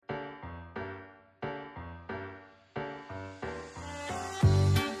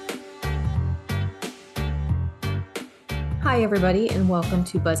Hi, everybody, and welcome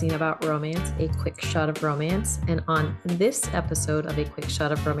to Buzzing About Romance, a quick shot of romance. And on this episode of A Quick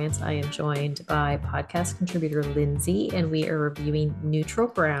Shot of Romance, I am joined by podcast contributor Lindsey, and we are reviewing Neutral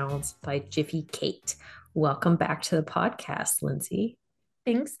Grounds by Jiffy Kate. Welcome back to the podcast, Lindsey.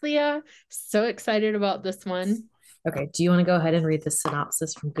 Thanks, Leah. So excited about this one. Okay, do you want to go ahead and read the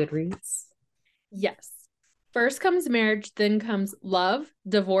synopsis from Goodreads? Yes. First comes marriage, then comes love,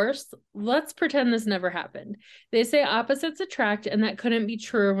 divorce. Let's pretend this never happened. They say opposites attract, and that couldn't be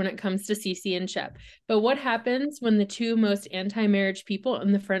truer when it comes to Cece and Shep. But what happens when the two most anti-marriage people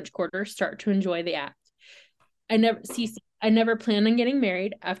in the French Quarter start to enjoy the act? I never planned on getting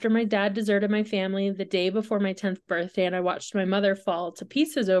married. After my dad deserted my family the day before my 10th birthday and I watched my mother fall to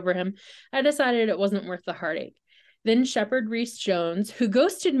pieces over him, I decided it wasn't worth the heartache. Then Shepard Reese Jones, who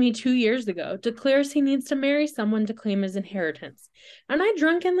ghosted me 2 years ago, declares he needs to marry someone to claim his inheritance. And I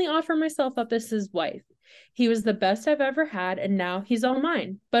drunkenly offer myself up as his wife. He was the best I've ever had, and now he's all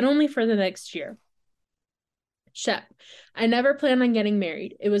mine, but only for the next year. Shep, I never planned on getting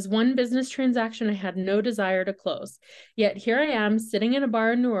married. It was one business transaction I had no desire to close. Yet here I am, sitting in a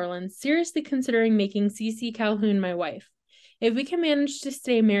bar in New Orleans, seriously considering making Cece Calhoun my wife. If we can manage to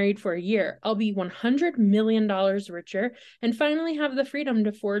stay married for a year, I'll be $100 million richer and finally have the freedom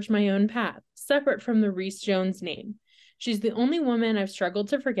to forge my own path, separate from the Reese Jones name. She's the only woman I've struggled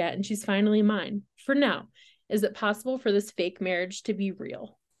to forget, and she's finally mine. For now, is it possible for this fake marriage to be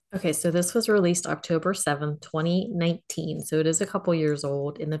real? Okay, so this was released October 7th, 2019. So it is a couple years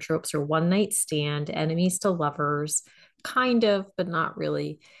old, and the tropes are one night stand, enemies to lovers, kind of, but not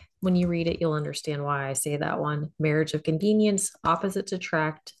really. When you read it, you'll understand why I say that one. Marriage of convenience, opposites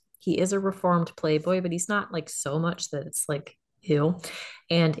attract. He is a reformed playboy, but he's not like so much that it's like, ew.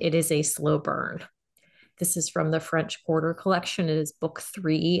 And it is a slow burn. This is from the French Quarter collection. It is book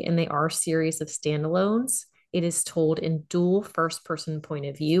 3, and they are a series of standalones. It is told in dual first person point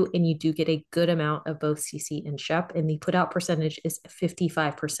of view, and you do get a good amount of both Cece and Shep. And the put out percentage is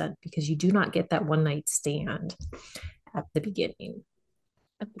 55% because you do not get that one night stand at the beginning.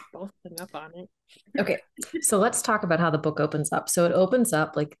 I have to both hang up on it. Okay, so let's talk about how the book opens up. So it opens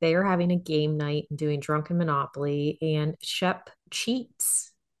up like they are having a game night and doing drunken Monopoly, and Shep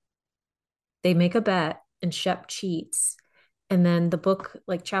cheats. They make a bet, and Shep cheats. And then the book,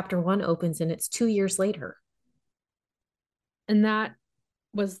 like chapter 1, opens, and it's 2 years later. And that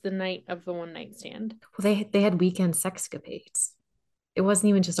was the night of the one night stand. Well, they had weekend sexcapades. It wasn't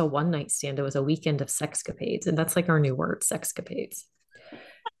even just a one night stand, it was a weekend of sexcapades. And that's like our new word, sexcapades.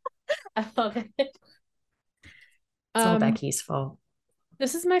 I love it. It's all Becky's fault.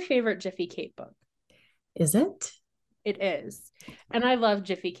 This is my favorite Jiffy Kate book. Is it? It is. And I love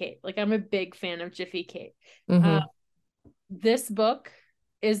Jiffy Kate. Like, I'm a big fan of Jiffy Kate. Mm-hmm. This book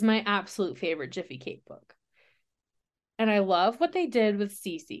is my absolute favorite Jiffy Kate book. And I love what they did with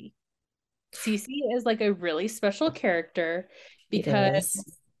Cece. Cece is like a really special character because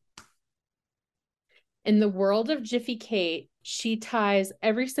in the world of Jiffy Kate, she ties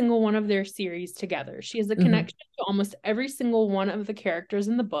every single one of their series together. She has a connection to almost every single one of the characters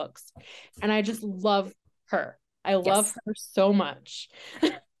in the books. And I just love her. I love her so much.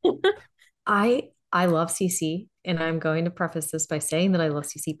 I love Cece, and I'm going to preface this by saying that I love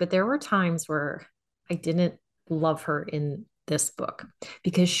Cece, but there were times where I didn't love her in this book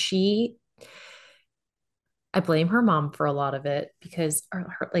because I blame her mom for a lot of it because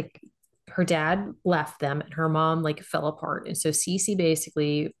her dad left them and her mom like fell apart. And so Cece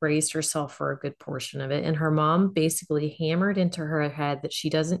basically raised herself for a good portion of it. And her mom basically hammered into her head that she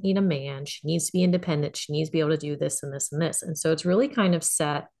doesn't need a man. She needs to be independent. She needs to be able to do this and this and this. And so it's really kind of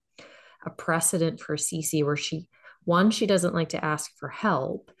set a precedent for Cece where she doesn't like to ask for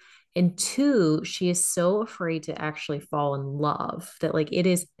help. And 2, she is so afraid to actually fall in love that like it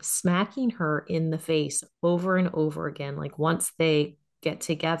is smacking her in the face over and over again, like once they get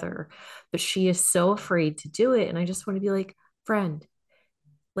together. But she is so afraid to do it. And I just want to be like, friend,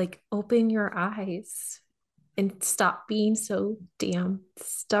 like open your eyes and stop being so damn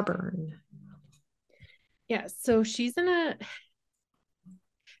stubborn. Yeah, so she's also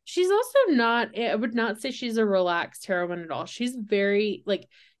not, I would not say she's a relaxed heroine at all. She's very like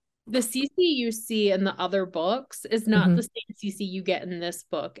the Cece you see in the other books is not the same Cece you get in this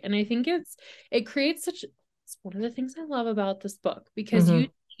book. And I think it creates it's one of the things I love about this book because you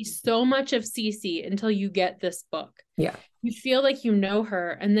see so much of Cece until you get this book. Yeah. You feel like you know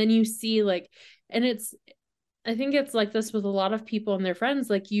her, and then you see like, and I think it's like this with a lot of people and their friends.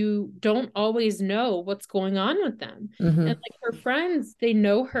 Like, you don't always know what's going on with them. And Hmm. like her friends, they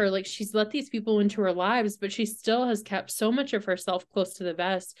know her. Like, she's let these people into her lives, but she still has kept so much of herself close to the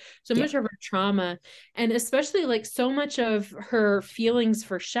vest, so Yeah. much of her trauma, and especially like so much of her feelings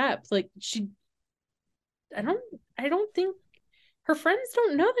for Shep. Like, I don't, I don't think her friends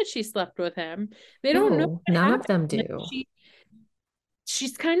don't know that she slept with him. They don't know No, what none of happened. them Like, do.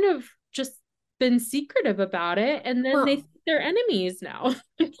 she's kind of just been secretive about it, and then they Well, think they're enemies now.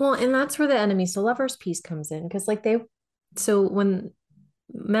 well, and that's where the enemies to lovers piece comes in because like so when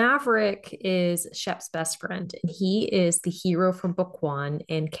Maverick is Shep's best friend, and he is the hero from book one,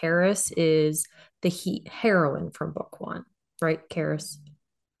 and Karis is the heroine from book one, right? Karis.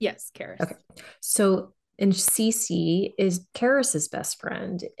 Yes, Karis. Okay. So, and Cece is Karis's best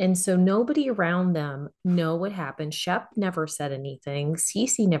friend. And so nobody around them know what happened. Shep never said anything.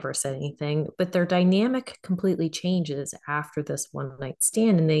 Cece never said anything, but their dynamic completely changes after this one night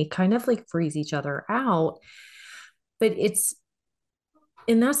stand and they kind of like freeze each other out. But it's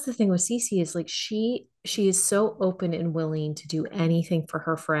and that's the thing with Cece is like she is so open and willing to do anything for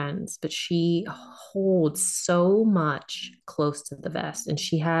her friends, but she holds so much close to the vest and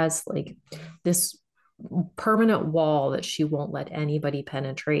she has like this permanent wall that she won't let anybody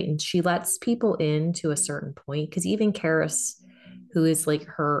penetrate and she lets people in to a certain point because even Karis who is like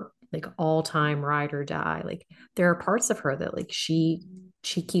her like all-time ride or die like there are parts of her that like she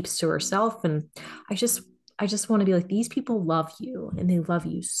keeps to herself and I just I just want to be like, these people love you and they love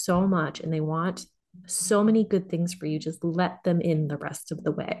you so much and they want so many good things for you. Just let them in the rest of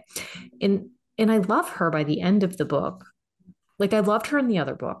the way. And and I love her by the end of the book. Like I loved her in the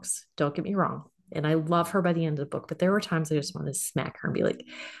other books. Don't get me wrong. And I love her by the end of the book, but there were times I just wanted to smack her and be like,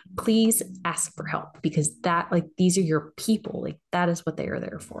 please ask for help because that like these are your people. Like that is what they are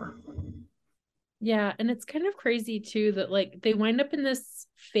there for. Yeah, and it's kind of crazy too that like they wind up in this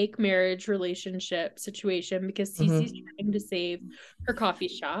fake marriage relationship situation because Cece's Mhm. trying to save her coffee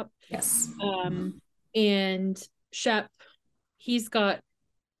shop. Yes. Um, and Shep, he's got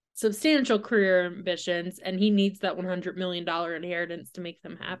substantial career ambitions and he needs that $100 million inheritance to make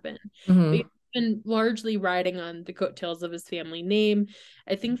them happen. But he's Mhm. been largely riding on the coattails of his family name.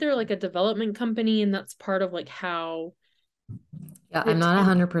 I think they're like a development company, and that's part of like how Yeah, I'm it not takes.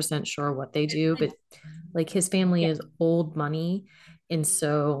 100% sure what they do, but like his family Yeah. is old money. And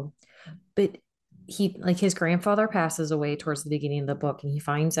so, but he, like his grandfather passes away towards the beginning of the book, and he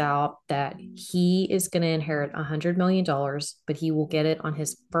finds out that he is going to inherit $100 million, but he will get it on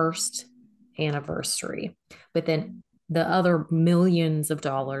his first anniversary. But then the other millions of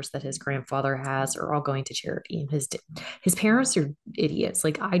dollars that his grandfather has are all going to charity. And his parents are idiots.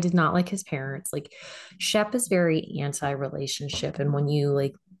 Like I did not like his parents. Like Shep is very anti-relationship, and when you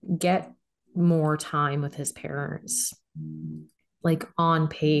like get more time with his parents like on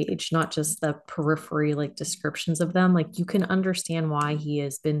page, not just the periphery like descriptions of them, like you can understand why he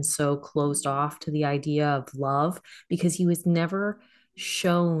has been so closed off to the idea of love because he was never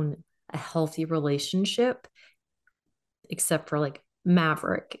shown a healthy relationship except for like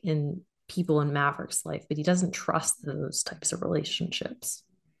Maverick and people in Maverick's life, but he doesn't trust those types of relationships.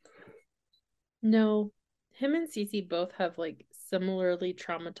 No, him and Cece both have like similarly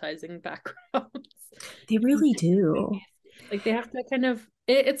traumatizing backgrounds. They really do. Like they have to kind of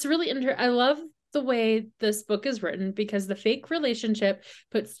it's really I love the way this book is written because the fake relationship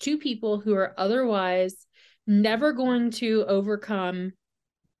puts two people who are otherwise never going to overcome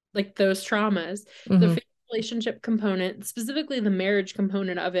like those traumas. The Mm-hmm. fake relationship component, specifically the marriage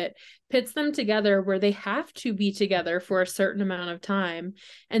component of it, pits them together where they have to be together for a certain amount of time,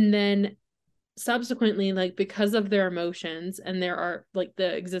 and then subsequently, like because of their emotions and there are like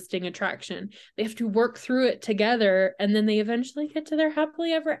the existing attraction, they have to work through it together, and then they eventually get to their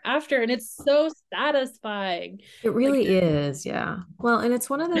happily ever after, and it's so satisfying. It Like, really is, yeah. Well, and it's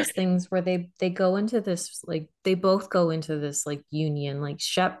one of those things where they go into this like they both go into this like union. Like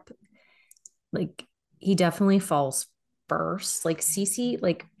Shep, like he definitely falls first. Like Cece,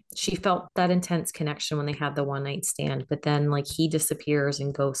 like she felt that intense connection when they had the one night stand, but then like he disappears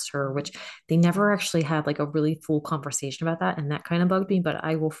and ghosts her, which they never actually had like a really full conversation about that, and that kind of bugged me. But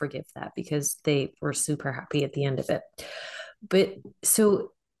I will forgive that because they were super happy at the end of it. But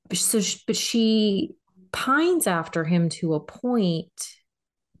but she pines after him to a point,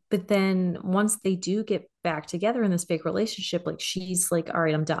 but then once they do get back together in this fake relationship, like she's like, all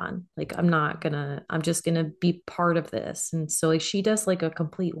right, I'm done. Like I'm just gonna be part of this. And so like she does like a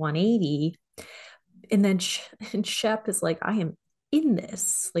complete 180. And then and Shep is like, I am in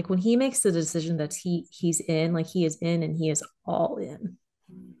this. Like when he makes the decision that he's in, like he is in and he is all in.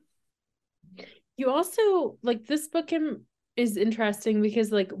 You also like this book is interesting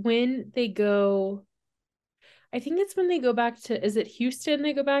because like when they go, I think it's when they go back to, is it Houston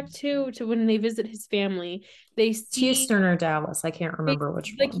they go back to when they visit his family, they It's see Houston or Dallas. I can't it's remember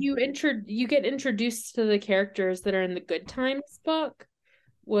which like one. you get introduced to the characters that are in the Good Times book,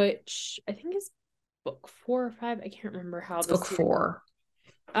 which I think is book 4 or 5. I can't remember how It's the book series. 4.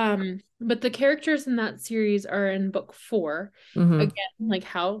 But the characters in that series are in book 4. Mm-hmm. Again, like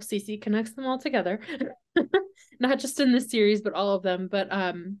how Cece connects them all together. Not just in this series, but all of them. But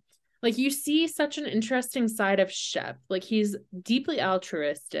like you see such an interesting side of Shep. Like he's deeply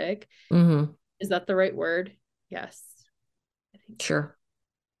altruistic. Mm-hmm. Is that the right word? Yes. I think so. Sure.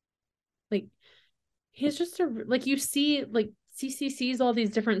 Like he's just a like you see like Cece sees all these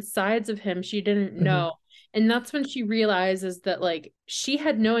different sides of him she didn't Mm-hmm. know. And that's when she realizes that like she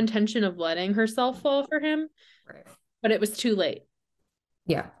had no intention of letting herself fall for him, Right. but it was too late.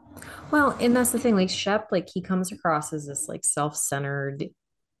 Yeah. Well, and that's the thing. Like Shep, like he comes across as this like self-centered,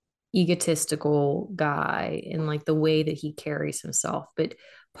 egotistical guy in like the way that he carries himself. But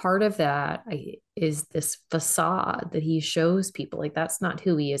part of that is this facade that he shows people. Like that's not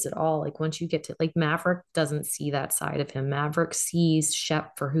who he is at all. Like once you get to like Maverick doesn't see that side of him. Maverick sees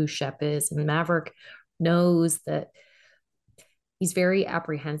Shep for who Shep is, and Maverick knows that he's very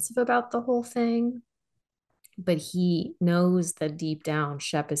apprehensive about the whole thing, but he knows that deep down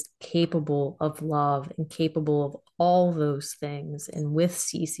Shep is capable of love and capable of all those things and with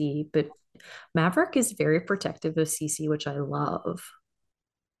Cece. But Maverick is very protective of Cece, which I love.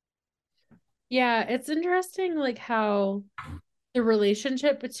 Yeah, it's interesting like how the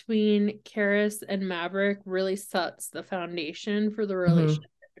relationship between Karis and Maverick really sets the foundation for the Hmm.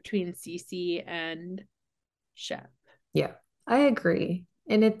 relationship between Cece and Shep. Yeah, I agree.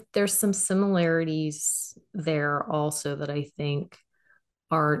 And there's some similarities there also that I think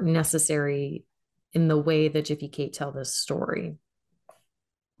are necessary in the way that Jiffy Kate tell this story.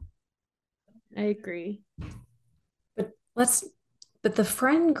 I agree. But let's but the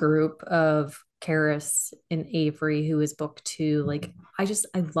friend group of Karis and Avery, who is book 2, like I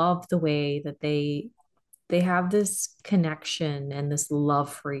love the way that they have this connection and this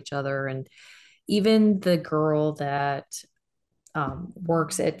love for each other. And even the girl that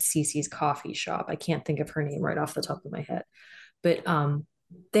works at Cece's coffee shop, I can't think of her name right off the top of my head, but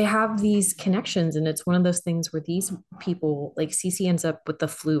they have these connections, and it's one of those things where these people, like Cece ends up with the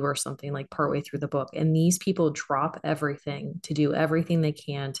flu or something like partway through the book, and these people drop everything to do everything they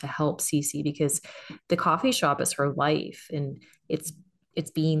can to help Cece because the coffee shop is her life, and it's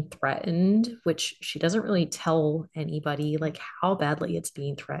being threatened, which she doesn't really tell anybody like how badly it's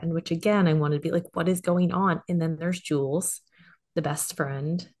being threatened, which again I wanted to be like, what is going on? And then there's Jules, the best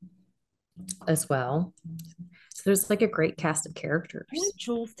friend, as well. So there's like a great cast of I characters. want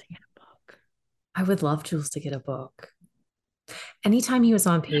Jules to get a book. I would love Jules to get a book. Anytime he was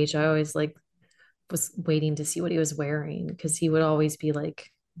on page, I always like was waiting to see what he was wearing because he would always be like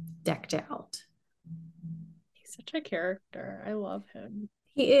decked out. He's such a character. I love him.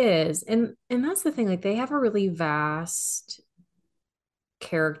 He is. And that's the thing, like they have a really vast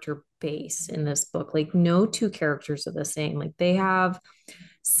character base in this book. Like no two characters are the same. Like they have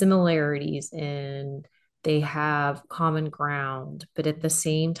similarities and they have common ground, but at the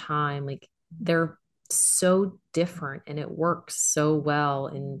same time, like they're so different and it works so well.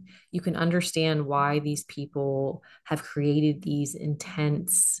 And you can understand why these people have created these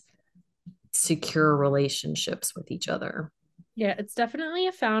intense, secure relationships with each other. Yeah, it's definitely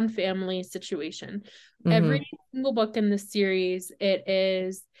a found family situation. Every Mm-hmm. single book in this series, it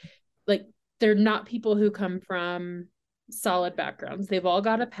is like they're not people who come from solid backgrounds. They've all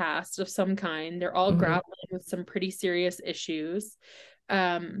got a past of some kind. They're all Mm-hmm. grappling with some pretty serious issues.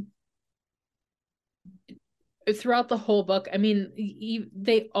 Um, Throughout the whole book, I mean,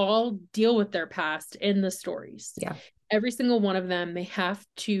 they all deal with their past in the stories. Yeah. Every single one of them, they have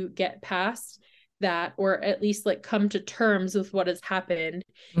to get past that or at least like come to terms with what has happened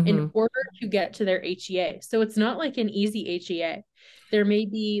in Mm-hmm. order to get to their HEA. So it's not like an easy HEA. There may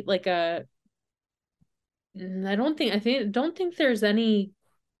be like a don't think there's any,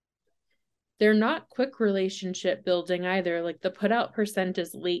 they're not quick relationship building either. Like the put out percent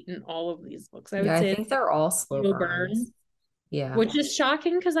is late in all of these books. I Yeah, would I say think they're all slow slow burn, burns. Yeah. which is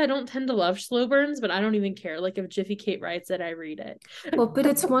shocking because I don't tend to love slow burns, but I don't even care. Like if Jiffy Kate writes it, I read it. Well, but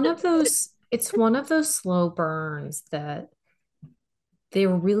it's one of those slow burns that they're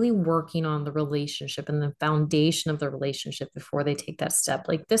really working on the relationship and the foundation of the relationship before they take that step.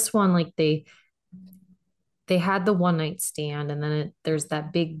 Like this one, like they had the one night stand and then there's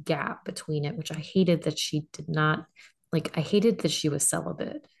that big gap between it, which I hated that she did not like. I hated that she was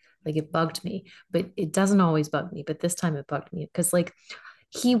celibate Like it bugged me, but it doesn't always bug me. But this time it bugged me because like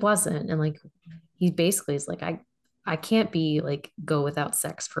he wasn't, and like he basically is like I can't be like go without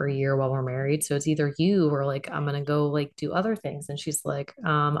sex for a year while we're married. So it's either you or like I'm gonna go like do other things. And she's like,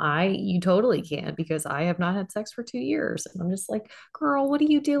 you totally can because I have not had sex for 2 years. And I'm just like, girl, what are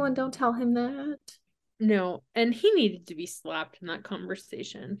you doing? Don't tell him that. No, and he needed to be slapped in that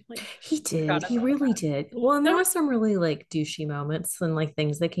conversation. Like, He did. forgot He about really that. did. Well, and That there was, was some really like douchey moments and like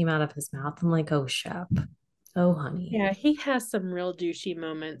things that came out of his mouth. I'm like, oh, Shep. Oh, honey. yeah, he has some real douchey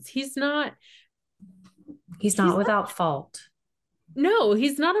moments. He's He's not not, without fault. no,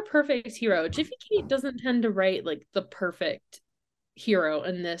 he's not a perfect hero. Jiffy Kate doesn't tend to write like the perfect hero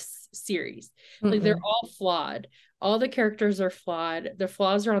in this series. Like, they're Mm-mm. all flawed. All the characters are flawed. The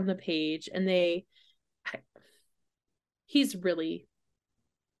flaws are on the page, and he's really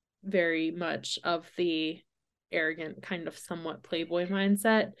very much of the arrogant kind of somewhat playboy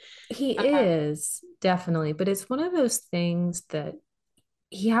mindset. He Uh, is definitely, but it's one of those things that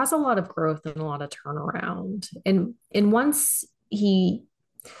he has a lot of growth and a lot of turnaround. And once he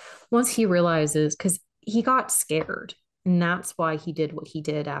realizes, because he got scared, and that's why he did what he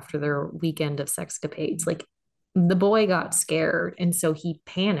did after their weekend of sexcapades. Like the boy got scared, and so he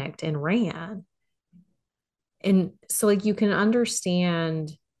panicked and ran. And so like you can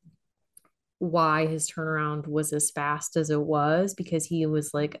understand why his turnaround was as fast as it was because he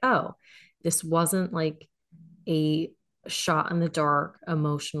was like, oh, this wasn't like a shot in the dark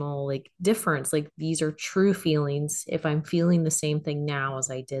emotional like difference. Like these are true feelings if I'm feeling the same thing now as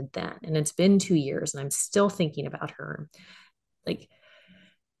I did then. And it's been 2 years and I'm still thinking about her. Like,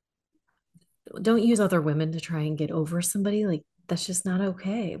 don't use other women to try and get over somebody. Like, that's just not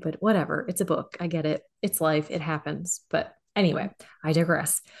okay. But whatever. It's a book. I get it. It's life. It happens. But anyway, I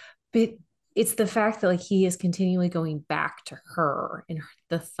digress. But it's the fact that like he is continually going back to her and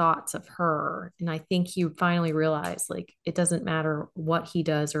the thoughts of her. And I think you finally realize like it doesn't matter what he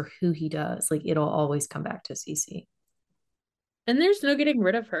does or who he does, like it'll always come back to Cece. And there's no getting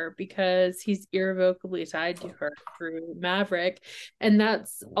rid of her because he's irrevocably tied to her through Maverick. And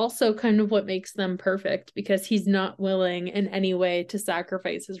that's also kind of what makes them perfect because he's not willing in any way to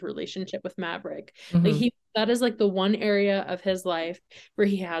sacrifice his relationship with Maverick. Like Mm-hmm. that is like the one area of his life where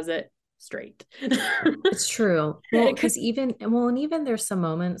he has it straight. It's true. Well, Because because and even there's some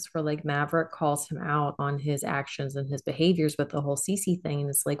moments where like Maverick calls him out on his actions and his behaviors with the whole Cece thing. And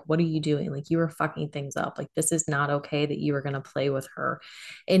it's like, what are you doing? Like, you were fucking things up. Like, this is not okay that you were going to play with her.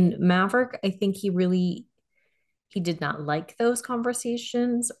 And Maverick, I think he did not like those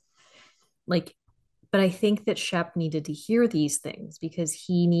conversations. Like, but I think that Shep needed to hear these things because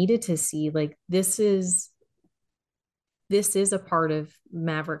he needed to see like this is a part of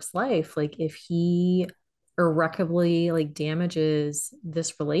Maverick's life. Like if he irreparably like damages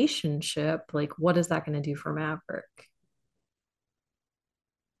this relationship, like what is that going to do for Maverick?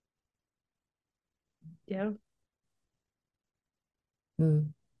 yeah,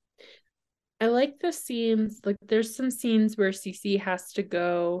 Mm. I like the scenes. Like there's some scenes where Cece has to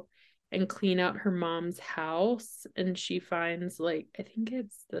go and clean out her mom's house and she finds like I think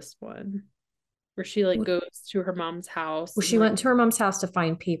it's this one where she like Well, goes to her mom's house and she like went to her mom's house to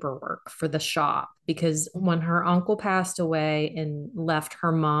find paperwork for the shop because when her uncle passed away and left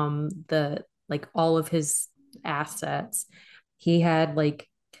her mom the like all of his assets, he had like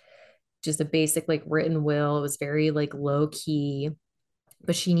just a basic like written will. It was very like low key,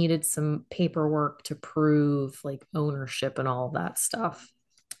 but she needed some paperwork to prove like ownership and all that stuff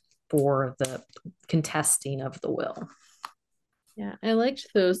for the contesting of the will. yeah, I liked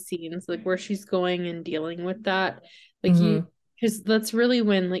those scenes like where she's going and dealing with that. Like you Mm-hmm. because that's really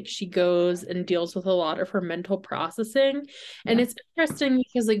when like she goes and deals with a lot of her mental processing. And Yeah. it's interesting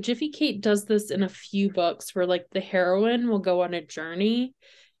because like Jiffy Kate does this in a few books where like the heroine will go on a journey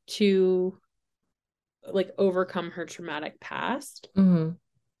to like overcome her traumatic past. Mm-hmm.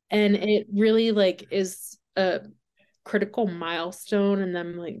 And it really like is a critical milestone in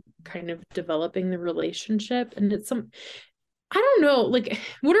them like kind of developing the relationship. And it's some I don't know, like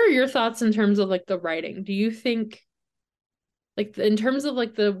what are your thoughts in terms of like the writing? Do you think like in terms of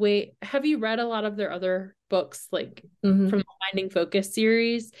like the way have you read a lot of their other books like Mm-hmm. from the Finding Focus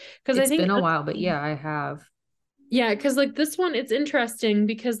series? Because I It's think been a while, but yeah, I have. yeah, because like this one, it's interesting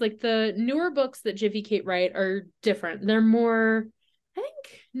because like the newer books that Jiffy Kate write are different. They're more, I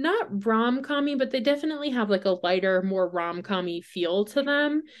think, not rom-commy, but they definitely have like a lighter, more rom-commy feel to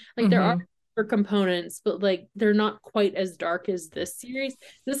them. Like there are Mm-hmm. components, but like they're not quite as dark as this series.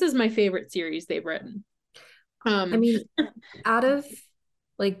 This is my favorite series they've written. I Um, mean, out of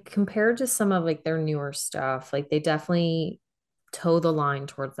like compared to some of like their newer stuff, like they definitely toe the line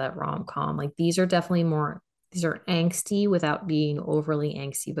towards that rom-com. Like these are definitely more, these are angsty without being overly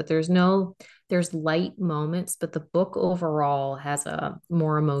angsty, but there's light moments, but the book overall has a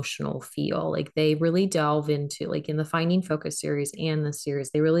more emotional feel. Like they really delve into, like in the Finding Focus series and the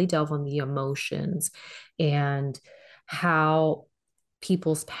series, they really delve on the emotions and how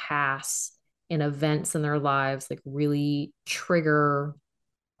people's past and events in their lives like really trigger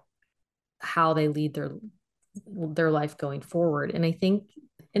how they lead their life going forward. And I think,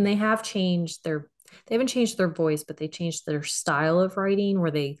 and they haven't changed their voice, but they changed their style of writing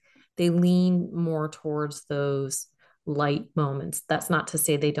where they lean more towards those light moments. That's not to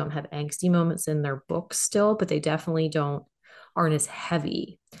say they don't have angsty moments in their books still, but they definitely don't aren't as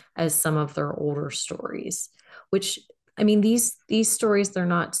heavy as some of their older stories, which I mean these stories, they're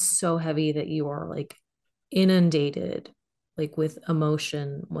not so heavy that you are like inundated like with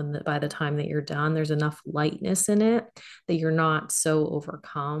emotion by the time that you're done. There's enough lightness in it that you're not so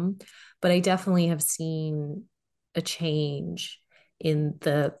overcome. But I definitely have seen a change in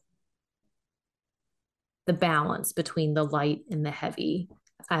the balance between the light and the heavy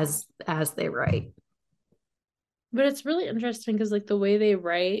as they write. But it's really interesting because like the way they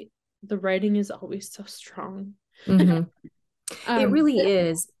write, the writing is always so strong. Mm-hmm. It Um, really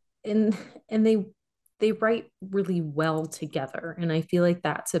is. And they write really well together. And I feel like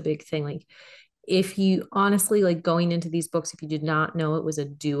that's a big thing. Like if you honestly like going into these books, if you did not know it was a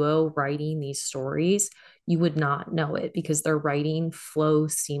duo writing these stories, you would not know it because their writing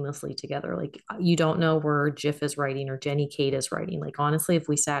flows seamlessly together. Like you don't know where Jiff is writing or Jenny Kate is writing. Like honestly, if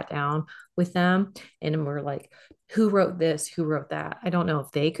we sat down with them and we're like, who wrote this? Who wrote that? I don't know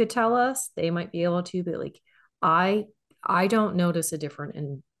if they could tell us. They might be able to, but like I I don't notice a different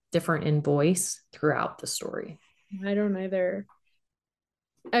in voice throughout the story. I don't either.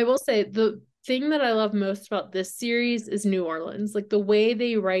 I will say the thing that I love most about this series is New Orleans. Like the way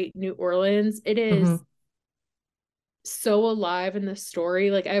they write New Orleans, it is Mm-hmm. so alive in the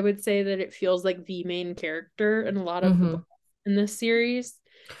story. Like I would say that it feels like the main character in a lot of the Mm-hmm. books in this series.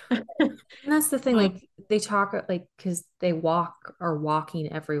 And that's the thing, like they talk like because they are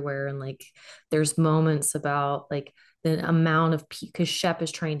walking everywhere, and like there's moments about like the amount of people because Shep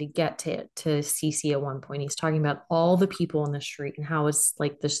is trying to get to Cece at one point. He's talking about all the people in the street and how it's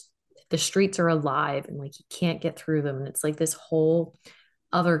like the streets are alive and like you can't get through them. And it's like this whole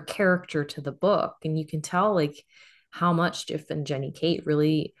other character to the book. And you can tell like how much Jeff and Jenny Kate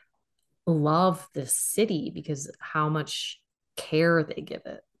really love this city because how much care they give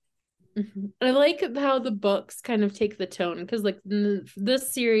it. Mhm. I like how the books kind of take the tone because, like,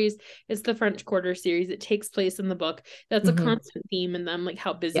 this series is the French Quarter series. It takes place in the book. That's a Mm-hmm. constant theme in them, like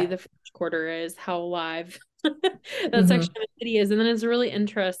how busy Yeah. the French Quarter is, how alive that section Mm-hmm. of the city is, and then it's really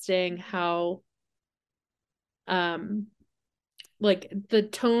interesting how, um, like the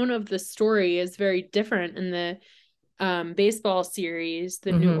tone of the story is very different in the baseball series,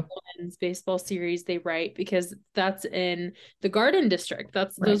 the New Mm-hmm. Orleans baseball series they write because that's in the Garden District. Right.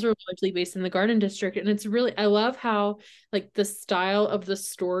 Those are largely based in the Garden District. And it's really I love how like the style of the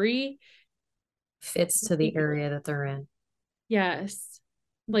story. Fits to the area that they're in. Yes.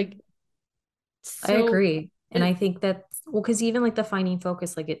 Like I so agree. And I it think that, well, because even like the Finding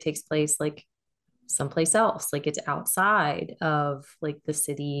Focus, like it takes place like someplace else, like it's outside of like the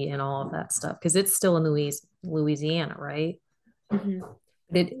city and all of that stuff. Because it's still in Louisiana, right? mhm.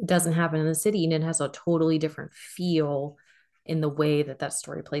 But it doesn't happen in the city and it has a totally different feel in the way that that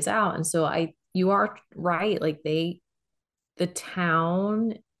story plays out. And so you are right. Like the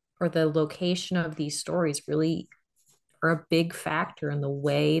town or the location of these stories really are a big factor in the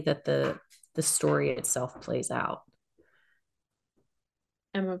way that the story itself plays out.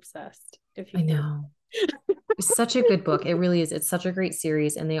 I'm obsessed, if I you can. know. It's such a good book. It really is. It's such a great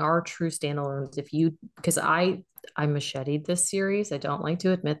series, and they are true standalones. If you, because I macheted this series. I don't like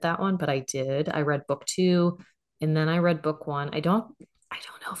to admit that one, but I did. I read book two, and then I read book one. I don't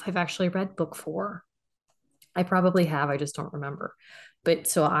know if I've actually read book four. I probably have. I just don't remember. But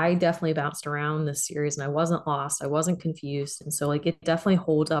so I definitely bounced around this series, and I wasn't lost. I wasn't confused, and so like it definitely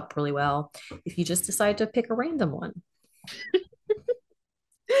holds up really well if you just decide to pick a random one.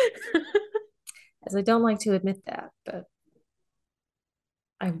 As I don't like to admit that, but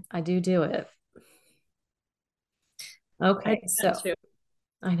I do it. I Okay, do that so too.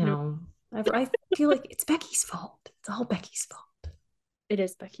 I No, know. I feel like it's Becky's fault. It's all Becky's fault. it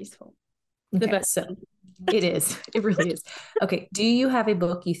is Becky's fault. The Okay, best so one. it is. It really is. Okay, do you have a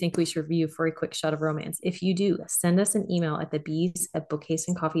book you think we should review for a quick shot of romance? If you do, send us an email at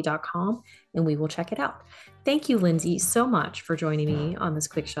thebees@bookcaseandcoffee.com and we will check it out. Thank you, Lindsey, so much for joining me on this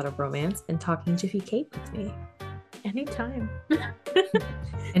quick shot of romance and talking Jiffy Kate with me. Anytime.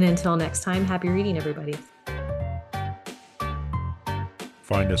 And until next time, happy reading, everybody.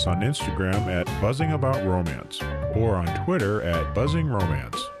 Find us on Instagram at Buzzing About Romance or on Twitter at Buzzing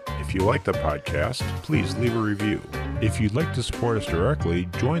Romance. If you like the podcast, please leave a review. If you'd like to support us directly,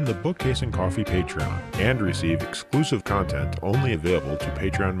 join the Bookcase and Coffee Patreon and receive exclusive content only available to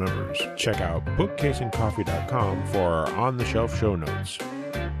Patreon members. Check out bookcaseandcoffee.com for our on-the-shelf show notes.